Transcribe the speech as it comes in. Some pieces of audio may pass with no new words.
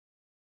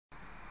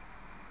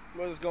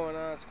What is going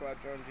on,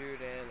 Squad Drone Dude?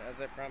 And as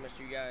I promised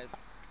you guys,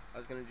 I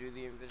was going to do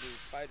the Envision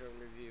spy drone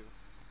review.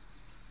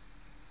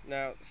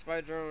 Now,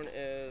 spy drone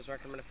is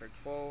recommended for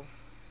 12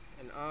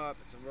 and up.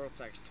 It's a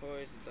Vortex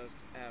Toys. It does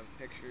have a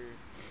picture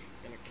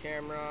and a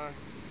camera.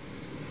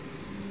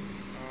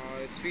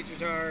 Its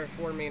features are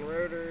 4 main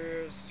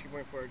rotors,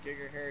 2.4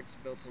 gigahertz,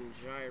 built-in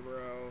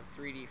gyro,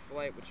 3D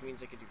flight, which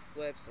means it could do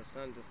flips,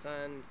 ascend,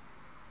 descend.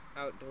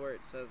 Outdoor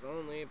it says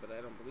only, but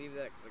I don't believe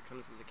that because it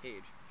comes with a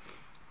cage.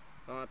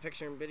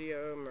 Picture and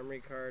video,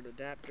 memory card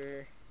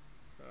adapter.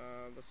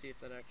 We'll see if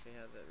that actually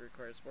has it. It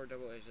requires 4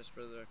 AA's just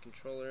for the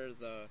controller.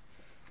 The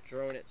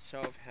drone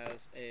itself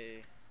has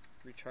a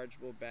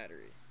rechargeable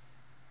battery.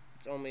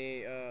 It's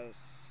only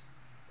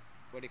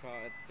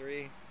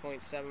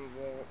 3.7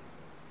 volt,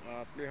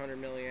 300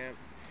 milliamp.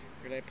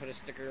 We're gonna put a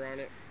sticker on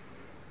it.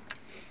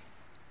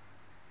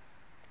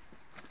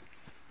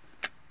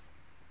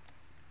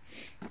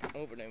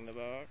 Opening the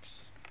box,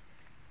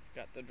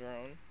 got the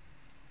drone,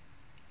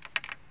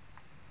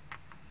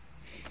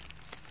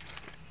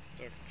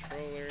 the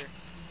controller.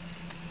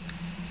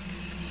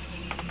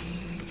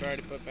 Try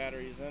to put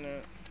batteries in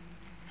it,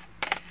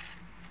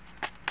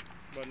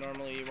 but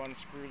normally you want to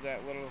screw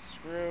that little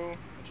screw,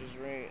 which is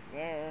right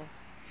there,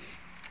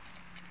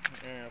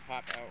 and it'll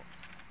pop out.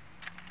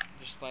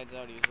 It just slides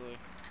out easily.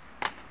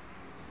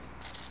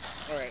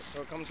 Alright,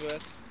 so it comes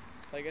with,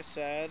 like I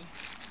said,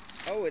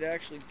 oh, it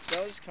actually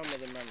does come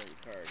with a memory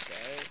card,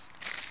 guys.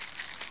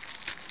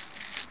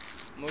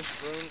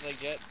 Most drones I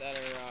get that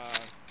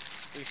are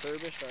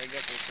refurbished or I get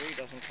for free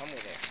doesn't come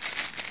with it.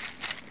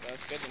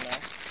 That's good to know.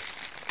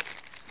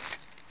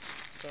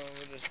 So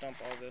we'll just dump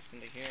all this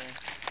into here.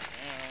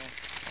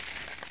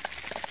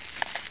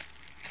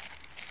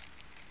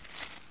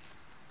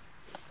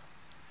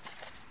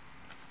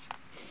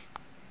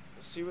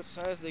 Let's see what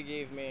size they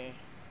gave me.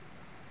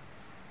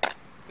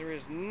 There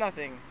is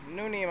nothing,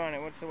 no name on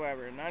it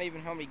whatsoever, not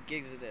even how many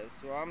gigs it is,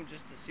 so I'm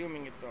just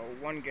assuming it's a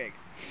 1 gig.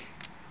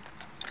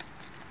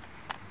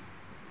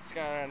 It's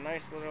got a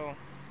nice little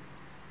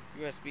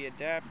USB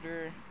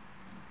adapter,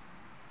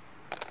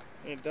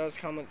 and it does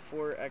come with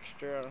 4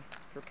 extra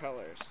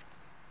propellers.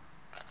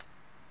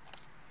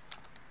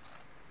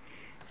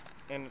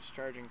 And its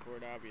charging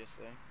cord,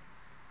 obviously.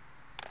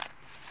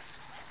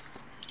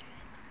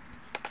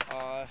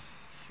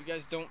 If you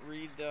guys don't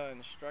read the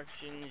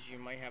instructions, you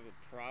might have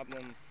a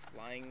problem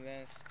flying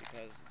this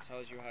because it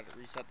tells you how to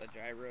reset the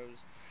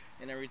gyros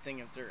and everything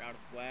if they're out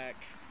of whack.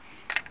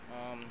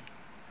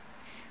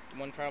 The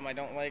one problem I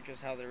don't like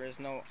is how there is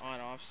no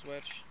on-off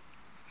switch.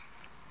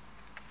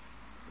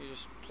 You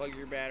just plug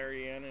your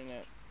battery in and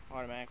it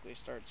automatically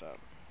starts up.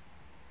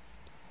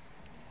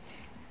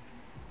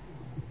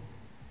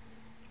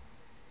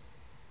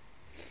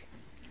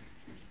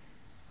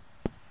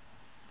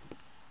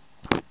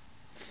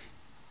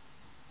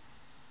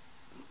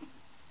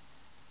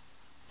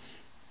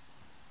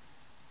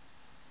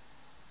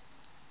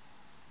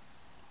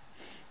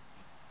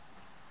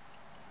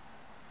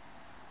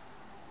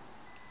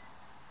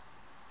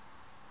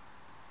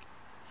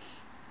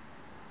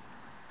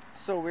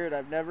 So weird,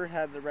 I've never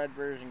had the red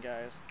version,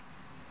 guys.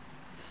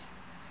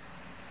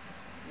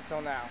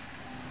 Until now.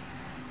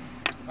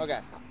 Okay.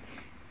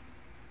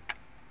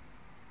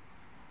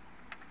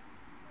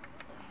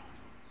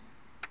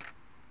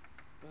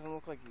 Doesn't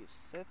look like he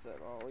sits at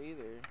all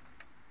either.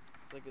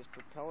 It's like his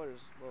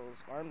propellers, well,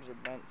 his arms are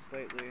bent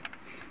slightly.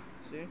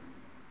 See?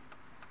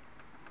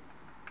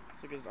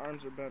 It's like his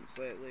arms are bent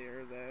slightly,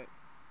 or that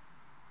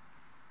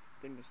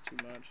thing is too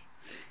much.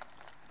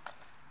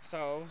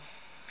 So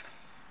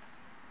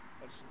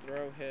let's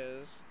throw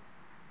his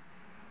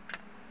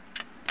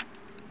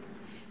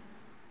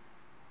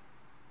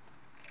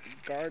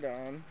guard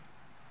on.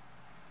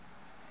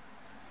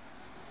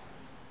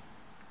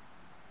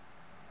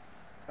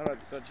 I'm about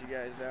to set you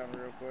guys down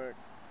real quick.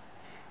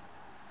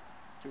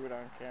 Do it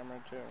on camera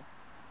too.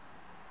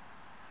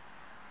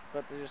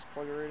 But they just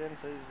plug it right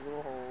into these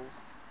little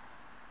holes.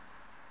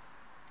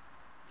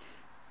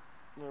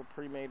 Little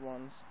pre-made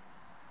ones.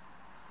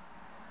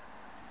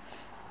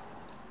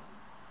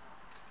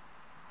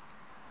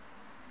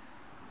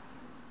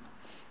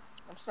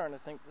 I'm starting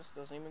to think this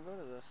doesn't even go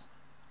to this.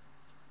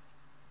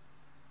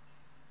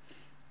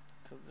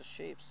 Because the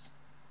shapes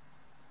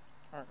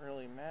aren't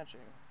really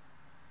matching.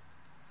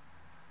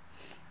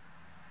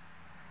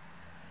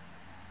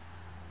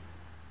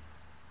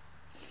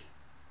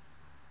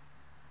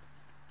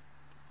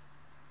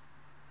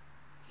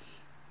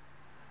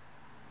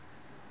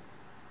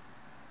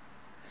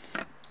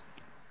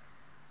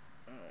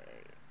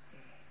 Alright.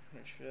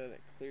 Make sure that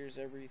it clears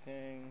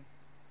everything.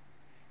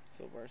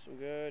 So far so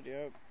good,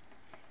 yep.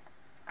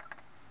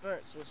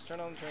 Alright, so let's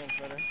turn on the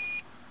transmitter.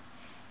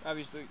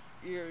 Obviously,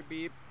 you hear a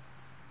beep.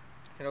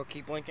 It'll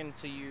keep blinking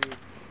until you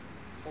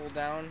fold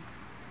down.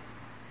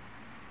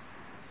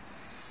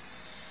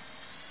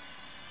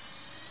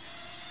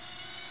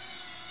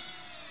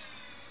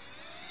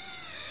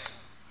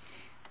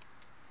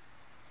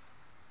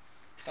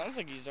 Sounds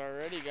like he's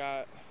already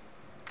got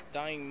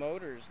dying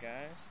motors,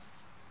 guys.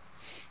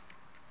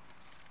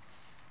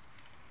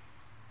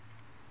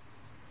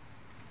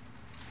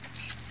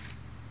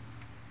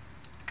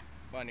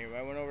 anyway,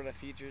 I went over the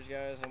features,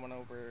 guys. I went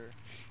over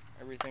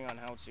everything on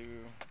how to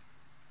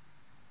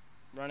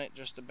run it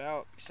just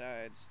about.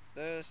 Besides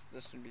this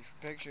would be for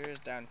pictures,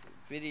 down for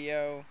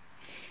video.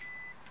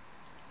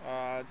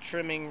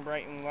 Trimming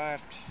right and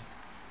left.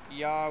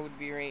 Yaw would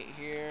be right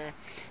here.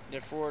 The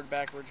forward,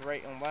 backwards,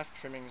 right and left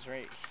trimmings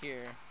right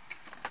here.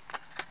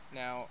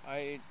 Now,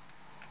 I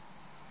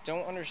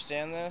don't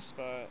understand this,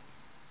 but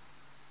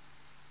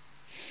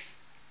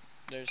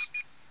there's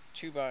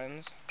 2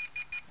 buttons.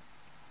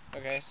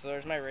 Okay, so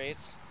there's my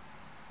rates.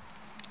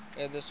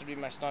 And this would be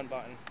my stun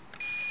button.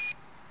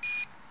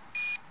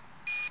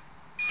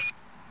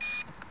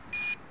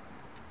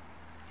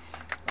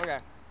 Okay.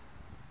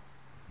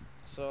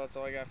 So that's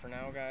all I got for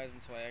now, guys,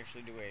 until I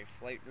actually do a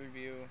flight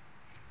review.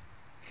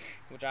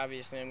 Which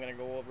obviously I'm going to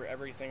go over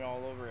everything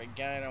all over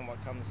again on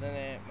what comes in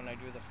it when I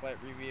do the flight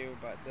review.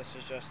 But this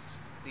is just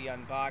the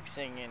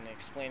unboxing and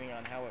explaining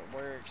on how it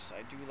works.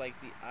 I do like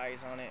the eyes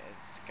on it.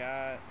 It's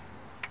got